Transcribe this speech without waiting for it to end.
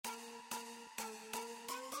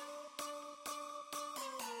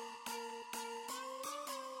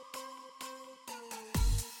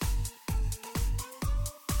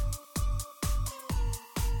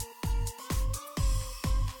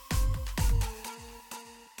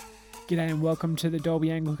G'day and welcome to the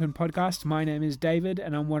Dalby Anglican Podcast. My name is David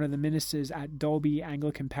and I'm one of the ministers at Dalby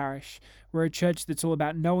Anglican Parish. We're a church that's all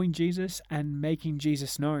about knowing Jesus and making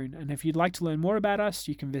Jesus known. And if you'd like to learn more about us,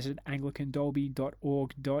 you can visit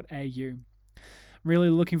anglicandalby.org.au. I'm really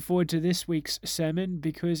looking forward to this week's sermon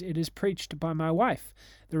because it is preached by my wife,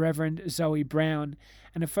 the Reverend Zoe Brown,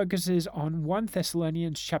 and it focuses on 1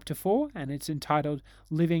 Thessalonians chapter 4 and it's entitled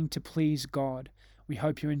Living to Please God. We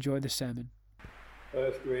hope you enjoy the sermon.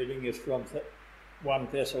 First reading is from 1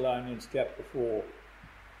 Thessalonians chapter 4.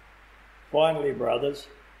 Finally, brothers,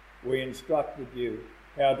 we instructed you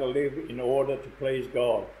how to live in order to please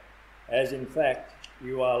God, as in fact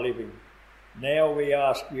you are living. Now we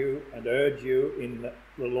ask you and urge you in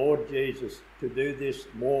the Lord Jesus to do this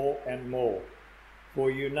more and more, for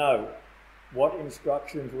you know what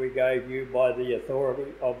instructions we gave you by the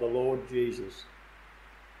authority of the Lord Jesus.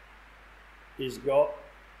 It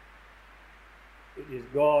is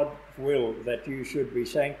God's will that you should be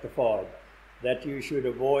sanctified, that you should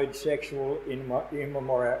avoid sexual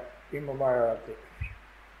immorality,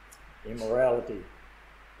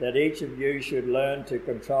 that each of you should learn to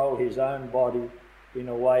control his own body in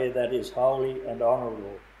a way that is holy and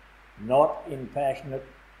honourable, not in passionate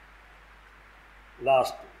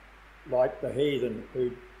lust like the heathen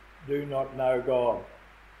who do not know God,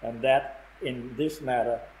 and that in this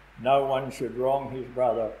matter no one should wrong his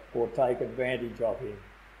brother or take advantage of him.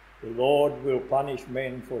 The Lord will punish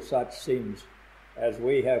men for such sins, as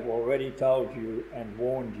we have already told you and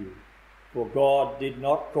warned you. For God did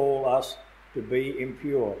not call us to be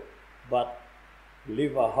impure, but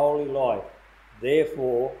live a holy life.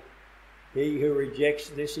 Therefore, he who rejects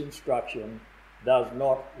this instruction does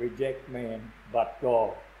not reject man, but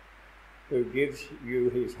God, who gives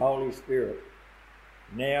you his Holy Spirit.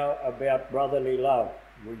 Now about brotherly love.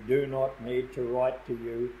 We do not need to write to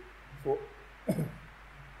you,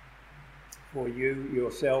 for you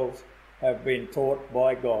yourselves have been taught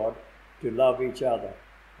by God to love each other.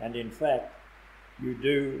 And in fact, you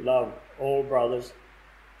do love all brothers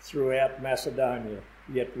throughout Macedonia.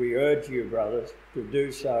 Yet we urge you, brothers, to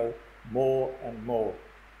do so more and more.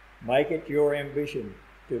 Make it your ambition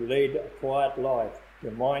to lead a quiet life,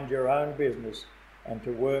 to mind your own business, and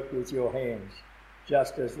to work with your hands,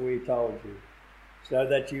 just as we told you, so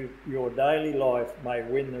that your daily life may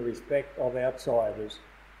win the respect of outsiders,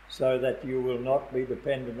 so that you will not be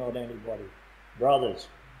dependent on anybody. Brothers,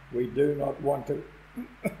 we do not want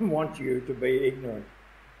you to be ignorant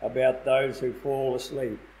about those who fall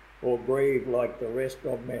asleep or grieve like the rest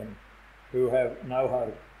of men who have no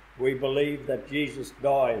hope. We believe that Jesus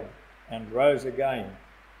died and rose again,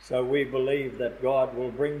 so we believe that God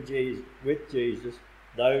will bring with Jesus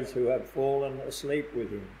those who have fallen asleep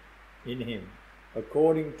in him.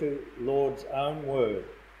 According to Lord's own word,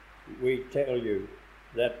 we tell you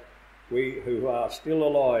that we who are still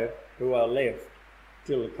alive, who are left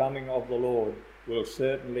till the coming of the Lord, will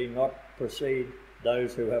certainly not precede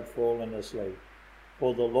those who have fallen asleep.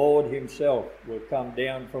 For the Lord himself will come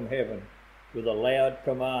down from heaven with a loud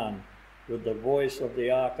command, with the voice of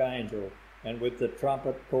the archangel, and with the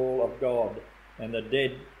trumpet call of God, and the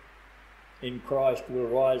dead in Christ will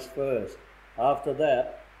rise first. After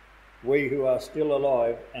that, we who are still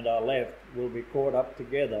alive and are left will be caught up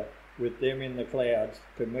together with them in the clouds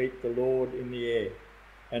to meet the Lord in the air,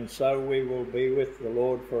 and so we will be with the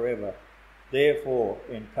Lord forever. Therefore,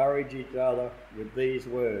 encourage each other with these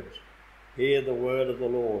words. Hear the word of the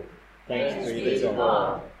Lord. Thanks be to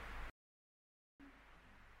God.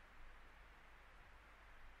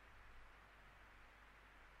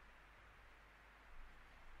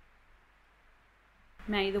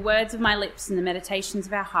 May the words of my lips and the meditations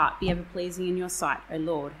of our heart be ever pleasing in your sight, O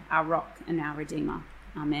Lord, our rock and our Redeemer.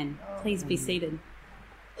 Amen. Please be seated.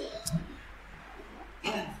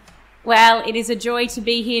 Well, it is a joy to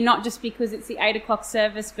be here, not just because it's the 8 o'clock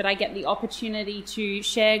service, but I get the opportunity to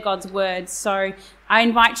share God's words. So I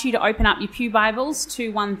invite you to open up your pew Bibles to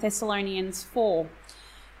 1 Thessalonians 4.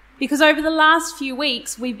 Because over the last few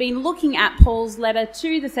weeks, we've been looking at Paul's letter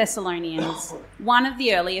to the Thessalonians, one of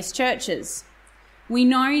the earliest churches. We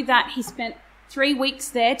know that he spent 3 weeks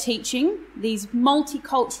there teaching these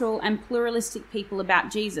multicultural and pluralistic people about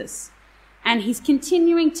Jesus. And he's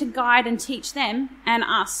continuing to guide and teach them and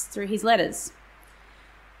us through his letters.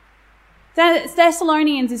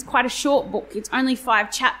 Thessalonians is quite a short book. It's only 5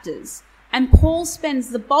 chapters. And Paul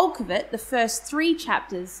spends the bulk of it, the first 3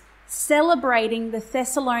 chapters, celebrating the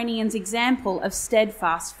Thessalonians' example of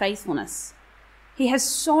steadfast faithfulness. He has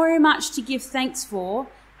so much to give thanks for,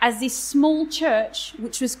 as this small church,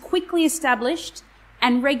 which was quickly established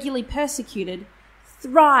and regularly persecuted,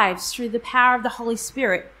 thrives through the power of the Holy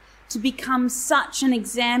Spirit to become such an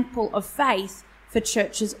example of faith for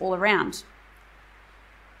churches all around.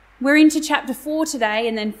 We're into chapter 4 today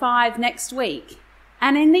and then 5 next week.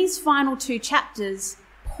 And in these final 2 chapters,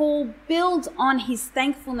 Paul builds on his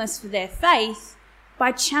thankfulness for their faith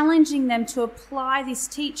by challenging them to apply this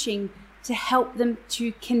teaching to help them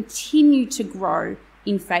to continue to grow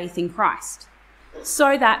in faith in Christ,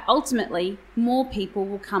 so that ultimately more people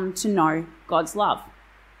will come to know God's love.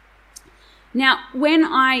 Now, when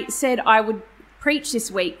I said I would preach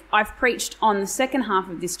this week, I've preached on the second half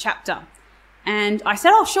of this chapter. And I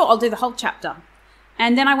said, oh, sure, I'll do the whole chapter.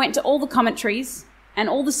 And then I went to all the commentaries and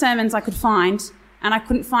all the sermons I could find, and I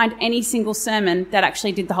couldn't find any single sermon that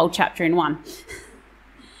actually did the whole chapter in one.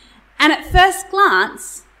 And at first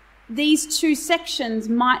glance, these 2 sections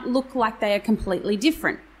might look like they are completely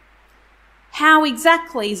different. How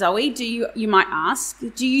exactly, Zoe, you might ask,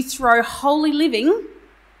 do you throw holy living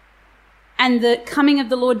and the coming of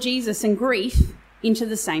the Lord Jesus and grief into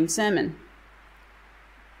the same sermon?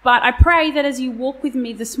 But I pray that as you walk with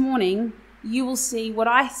me this morning, you will see what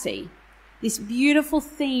I see, this beautiful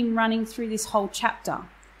theme running through this whole chapter.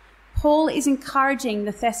 Paul is encouraging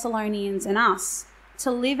the Thessalonians and us to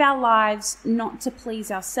live our lives not to please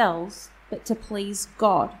ourselves, but to please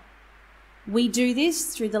God. We do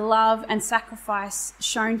this through the love and sacrifice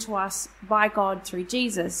shown to us by God through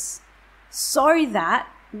Jesus, so that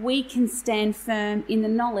we can stand firm in the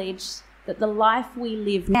knowledge that the life we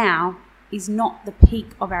live now is not the peak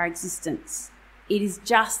of our existence. It is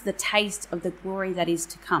just the taste of the glory that is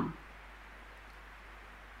to come.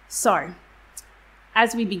 So,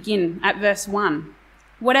 as we begin at verse 1,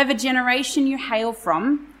 whatever generation you hail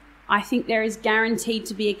from, I think there is guaranteed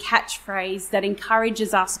to be a catchphrase that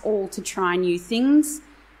encourages us all to try new things,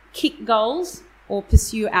 kick goals, or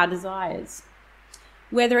pursue our desires.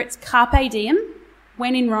 Whether it's carpe diem,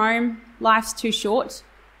 when in Rome, life's too short,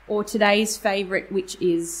 or today's favourite, which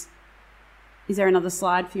is there another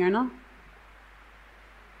slide, Fiona?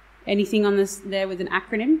 Anything on this there with an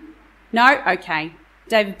acronym? No? Okay.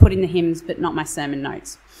 David put in the hymns, but not my sermon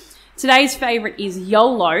notes. Today's favourite is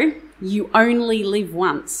YOLO, you only live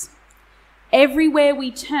once. Everywhere we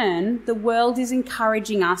turn, the world is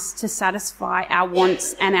encouraging us to satisfy our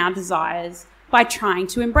wants and our desires by trying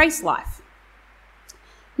to embrace life.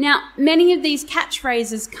 Now, many of these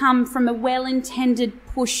catchphrases come from a well-intended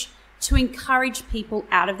push to encourage people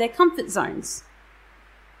out of their comfort zones.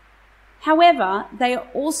 However, they are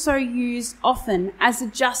also used often as a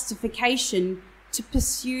justification to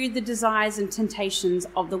pursue the desires and temptations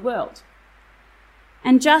of the world.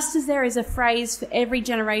 And just as there is a phrase for every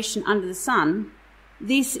generation under the sun,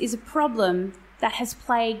 this is a problem that has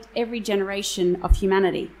plagued every generation of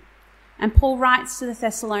humanity. And Paul writes to the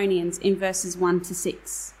Thessalonians in verses 1 to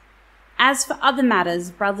 6, "As for other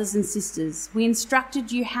matters, brothers and sisters, we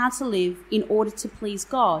instructed you how to live in order to please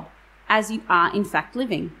God, as you are in fact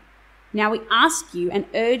living. Now we ask you and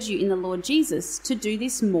urge you in the Lord Jesus to do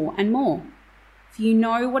this more and more. For you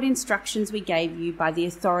know what instructions we gave you by the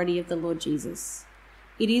authority of the Lord Jesus.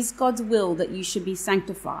 It is God's will that you should be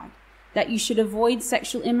sanctified, that you should avoid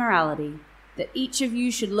sexual immorality, that each of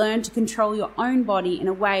you should learn to control your own body in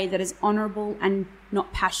a way that is honourable and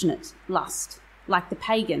not passionate lust, like the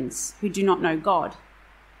pagans who do not know God,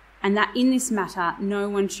 and that in this matter no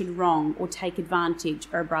one should wrong or take advantage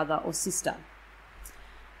of a brother or sister."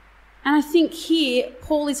 And I think here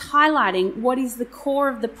Paul is highlighting what is the core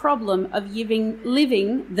of the problem of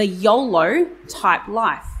living the YOLO type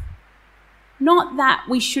life. Not that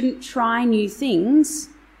we shouldn't try new things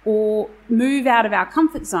or move out of our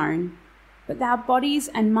comfort zone, but our bodies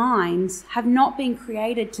and minds have not been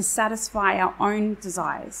created to satisfy our own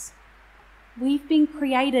desires. We've been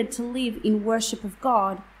created to live in worship of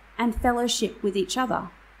God and fellowship with each other.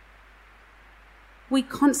 We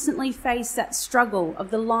constantly face that struggle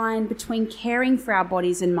of the line between caring for our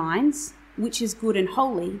bodies and minds, which is good and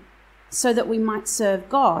holy, so that we might serve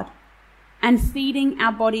God, and feeding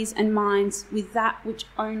our bodies and minds with that which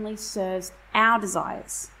only serves our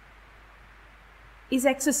desires. Is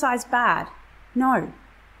exercise bad? No.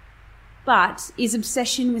 But is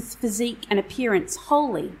obsession with physique and appearance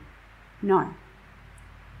holy? No.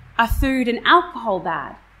 Are food and alcohol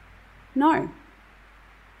bad? No.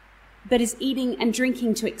 But is eating and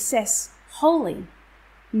drinking to excess holy?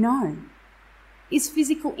 No. Is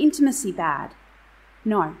physical intimacy bad?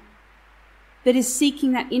 No. But is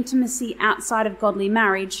seeking that intimacy outside of godly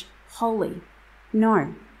marriage holy?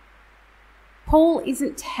 No. Paul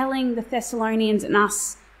isn't telling the Thessalonians and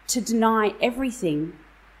us to deny everything,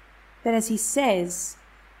 but as he says,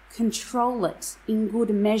 control it in good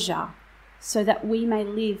measure so that we may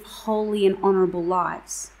live holy and honourable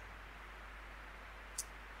lives.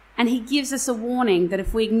 And he gives us a warning that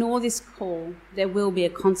if we ignore this call, there will be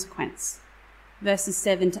a consequence. Verses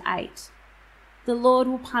 7 to 8. The Lord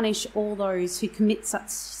will punish all those who commit such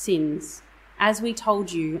sins, as we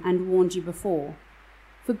told you and warned you before.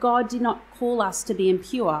 For God did not call us to be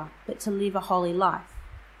impure, but to live a holy life.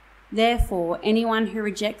 Therefore, anyone who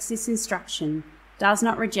rejects this instruction does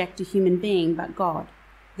not reject a human being, but God,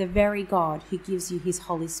 the very God who gives you his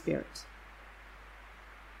Holy Spirit.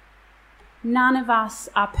 None of us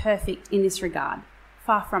are perfect in this regard,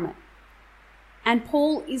 far from it. And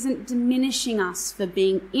Paul isn't diminishing us for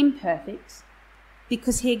being imperfect,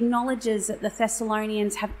 because he acknowledges that the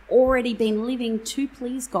Thessalonians have already been living to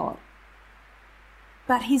please God.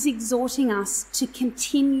 But he's exhorting us to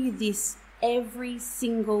continue this every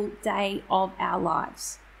single day of our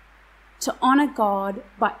lives, to honour God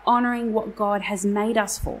by honouring what God has made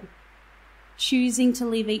us for, choosing to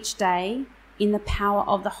live each day in the power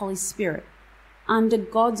of the Holy Spirit, under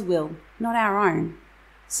God's will, not our own,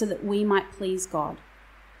 so that we might please God.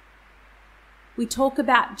 We talk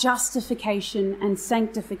about justification and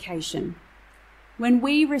sanctification. When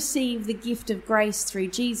we receive the gift of grace through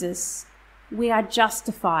Jesus, we are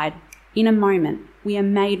justified in a moment. We are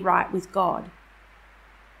made right with God.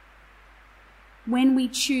 When we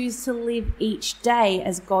choose to live each day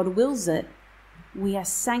as God wills it, we are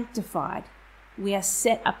sanctified. We are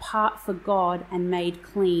set apart for God and made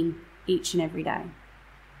clean each and every day.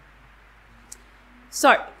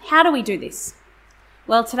 So, how do we do this?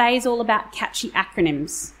 Well, today is all about catchy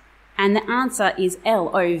acronyms, and the answer is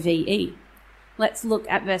LOVE. Let's look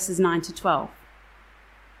at verses 9 to 12.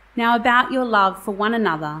 Now, about your love for one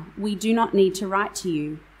another, we do not need to write to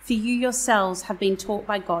you, for you yourselves have been taught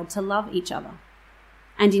by God to love each other.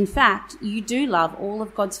 And in fact, you do love all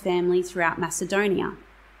of God's family throughout Macedonia.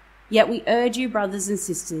 Yet we urge you, brothers and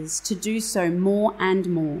sisters, to do so more and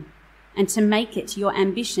more, and to make it your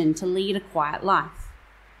ambition to lead a quiet life.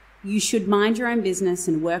 You should mind your own business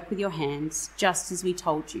and work with your hands, just as we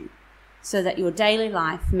told you, so that your daily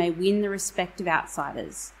life may win the respect of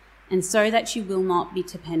outsiders, and so that you will not be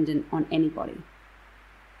dependent on anybody.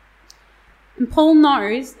 And Paul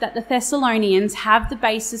knows that the Thessalonians have the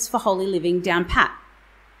basis for holy living down pat.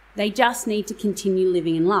 They just need to continue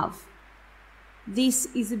living in love. This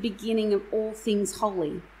is the beginning of all things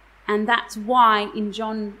holy, and that's why in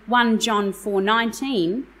 1 John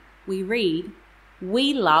 4:19 we read,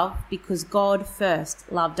 "We love because God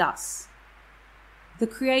first loved us." The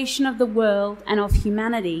creation of the world and of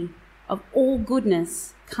humanity, of all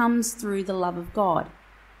goodness, comes through the love of God.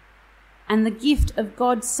 And the gift of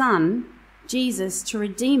God's Son, Jesus, to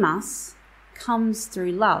redeem us, comes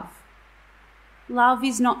through love. Love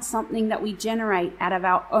is not something that we generate out of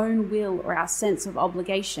our own will or our sense of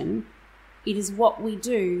obligation. It is what we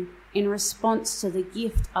do in response to the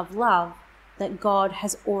gift of love that God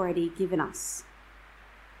has already given us.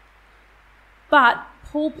 But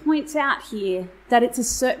Paul points out here that it's a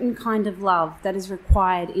certain kind of love that is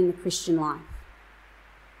required in the Christian life.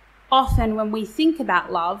 Often when we think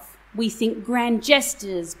about love, we think grand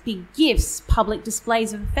gestures, big gifts, public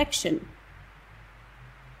displays of affection.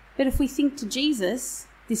 But if we think to Jesus,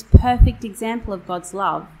 this perfect example of God's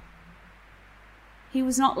love, he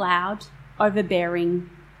was not loud, overbearing,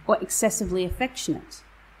 or excessively affectionate.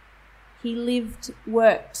 He lived,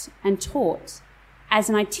 worked, and taught as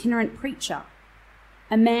an itinerant preacher,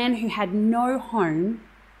 a man who had no home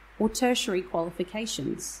or tertiary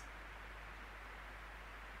qualifications.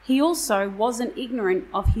 He also wasn't ignorant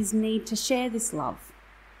of his need to share this love.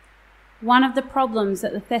 One of the problems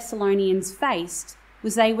that the Thessalonians faced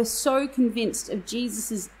was they were so convinced of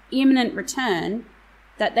Jesus' imminent return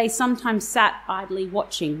that they sometimes sat idly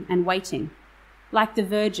watching and waiting, like the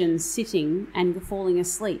virgins sitting and falling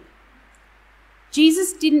asleep.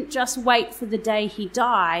 Jesus didn't just wait for the day he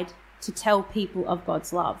died to tell people of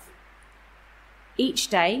God's love. Each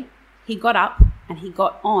day, he got up and he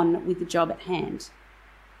got on with the job at hand.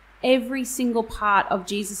 Every single part of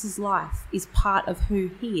Jesus' life is part of who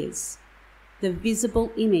he is, the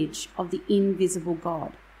visible image of the invisible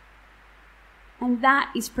God. And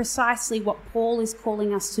that is precisely what Paul is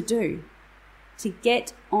calling us to do, to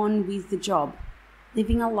get on with the job,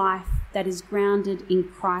 living a life that is grounded in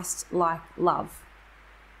Christ-like love.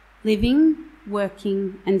 Living,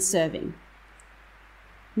 working, and serving.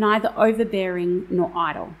 Neither overbearing nor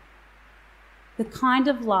idle. The kind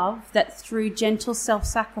of love that through gentle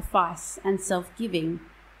self-sacrifice and self-giving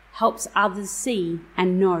helps others see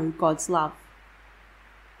and know God's love.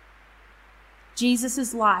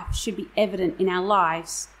 Jesus' life should be evident in our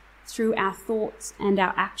lives through our thoughts and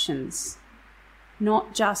our actions,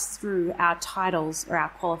 not just through our titles or our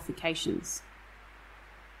qualifications.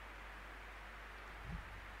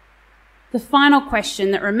 The final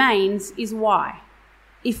question that remains is why?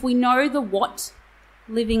 If we know the what,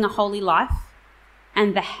 living a holy life,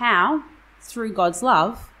 and the how, through God's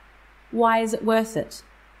love, why is it worth it?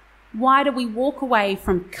 Why do we walk away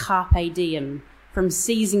from carpe diem, from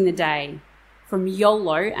seizing the day, from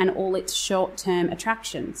YOLO and all its short-term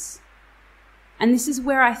attractions? And this is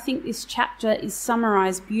where I think this chapter is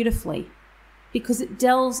summarised beautifully, because it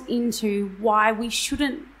delves into why we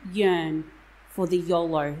shouldn't yearn for the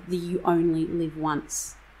YOLO, the you only live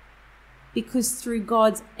once. Because through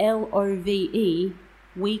God's LOVE,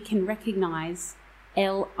 we can recognise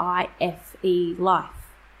LIFE, life.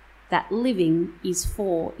 That living is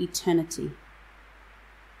for eternity.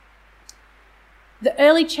 The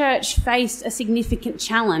early church faced a significant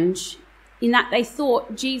challenge in that they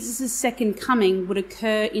thought Jesus' second coming would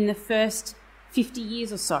occur in the first 50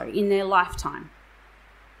 years or so in their lifetime.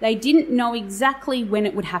 They didn't know exactly when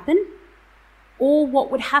it would happen or what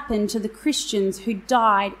would happen to the Christians who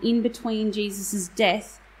died in between Jesus'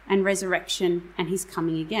 death and resurrection and his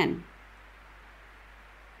coming again.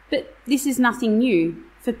 But this is nothing new,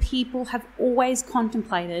 for people have always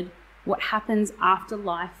contemplated what happens after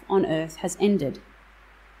life on earth has ended.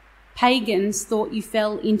 Pagans thought you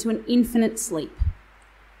fell into an infinite sleep.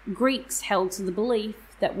 Greeks held to the belief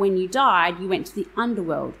that when you died, you went to the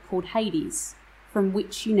underworld called Hades, from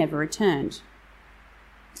which you never returned.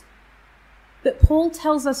 But Paul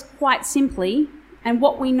tells us quite simply, and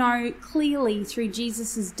what we know clearly through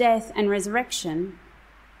Jesus' death and resurrection,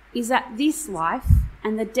 is that this life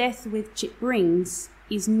and the death which it brings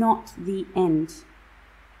is not the end.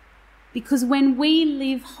 Because when we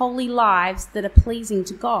live holy lives that are pleasing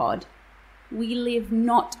to God, we live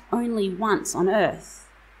not only once on earth,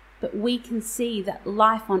 but we can see that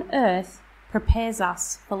life on earth prepares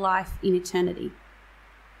us for life in eternity.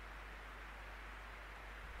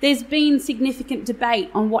 There's been significant debate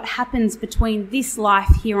on what happens between this life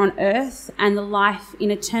here on earth and the life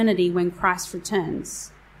in eternity when Christ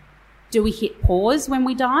returns. Do we hit pause when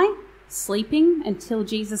we die, sleeping until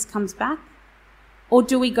Jesus comes back? Or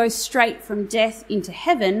do we go straight from death into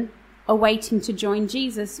heaven, awaiting to join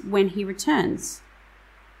Jesus when he returns?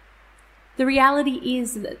 The reality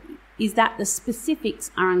is that the specifics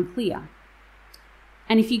are unclear.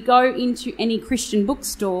 And if you go into any Christian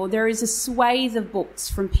bookstore, there is a swathe of books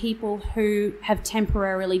from people who have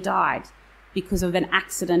temporarily died because of an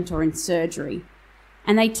accident or in surgery.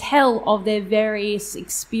 And they tell of their various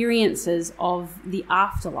experiences of the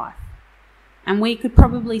afterlife. And we could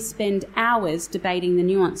probably spend hours debating the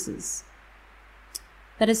nuances.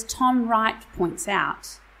 But as Tom Wright points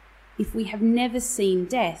out, if we have never seen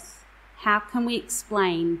death, how can we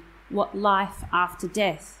explain what life after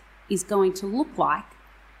death is going to look like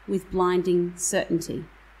with blinding certainty?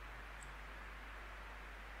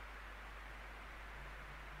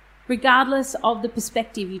 Regardless of the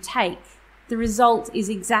perspective you take, the result is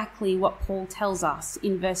exactly what Paul tells us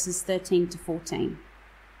in verses 13 to 14.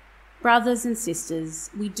 Brothers and sisters,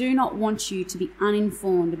 we do not want you to be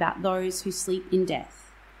uninformed about those who sleep in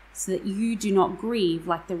death, so that you do not grieve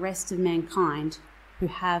like the rest of mankind who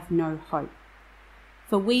have no hope.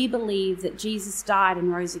 For we believe that Jesus died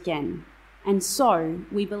and rose again, and so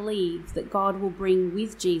we believe that God will bring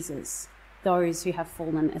with Jesus those who have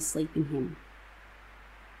fallen asleep in him.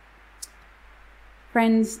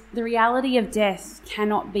 Friends, the reality of death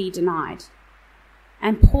cannot be denied,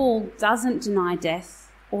 and Paul doesn't deny death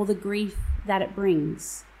or the grief that it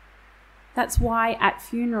brings. That's why at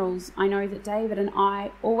funerals, I know that David and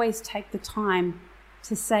I always take the time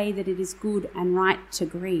to say that it is good and right to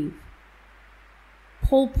grieve.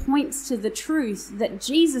 Paul points to the truth that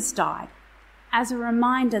Jesus died as a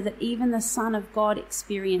reminder that even the Son of God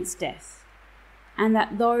experienced death, and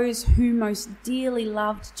that those who most dearly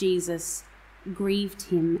loved Jesus grieved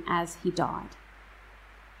him as he died.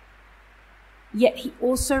 Yet he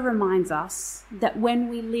also reminds us that when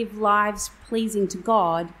we live lives pleasing to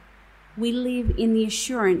God, we live in the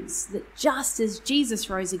assurance that just as Jesus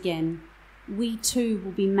rose again, we too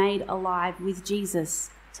will be made alive with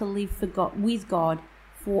Jesus to live with God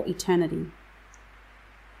for eternity.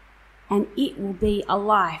 And it will be a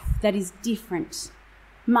life that is different,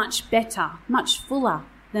 much better, much fuller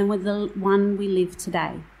than with the one we live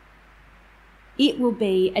today. It will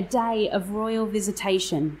be a day of royal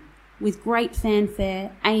visitation with great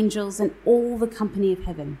fanfare, angels, and all the company of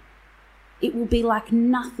heaven. It will be like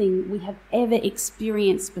nothing we have ever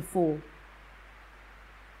experienced before.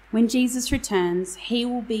 When Jesus returns, he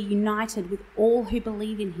will be united with all who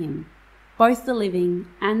believe in him, both the living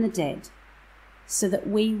and the dead, so that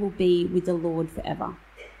we will be with the Lord forever.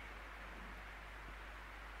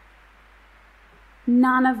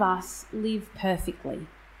 None of us live perfectly.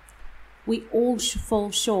 we all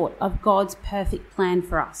fall short of God's perfect plan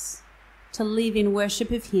for us, to live in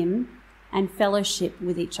worship of Him and fellowship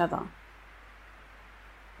with each other.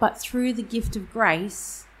 But through the gift of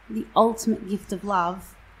grace, the ultimate gift of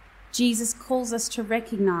love, Jesus calls us to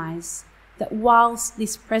recognize that whilst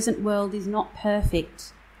this present world is not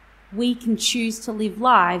perfect, we can choose to live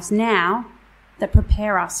lives now that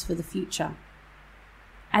prepare us for the future.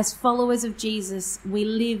 As followers of Jesus, we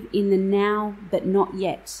live in the now but not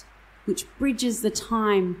yet, which bridges the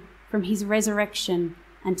time from His resurrection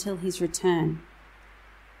until His return.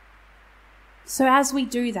 So as we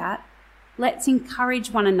do that, let's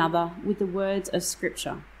encourage one another with the words of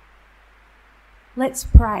Scripture. Let's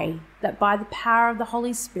pray that by the power of the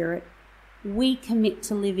Holy Spirit, we commit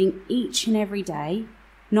to living each and every day,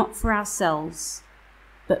 not for ourselves,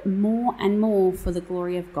 but more and more for the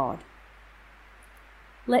glory of God.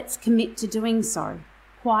 Let's commit to doing so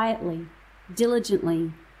quietly,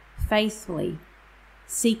 diligently, faithfully,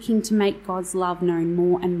 seeking to make God's love known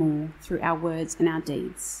more and more through our words and our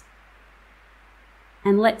deeds.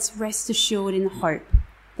 And let's rest assured in the hope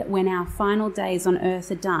that when our final days on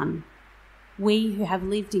earth are done, we who have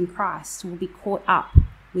lived in Christ will be caught up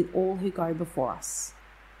with all who go before us.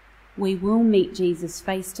 We will meet Jesus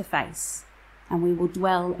face to face, and we will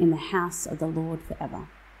dwell in the house of the Lord forever.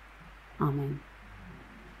 Amen.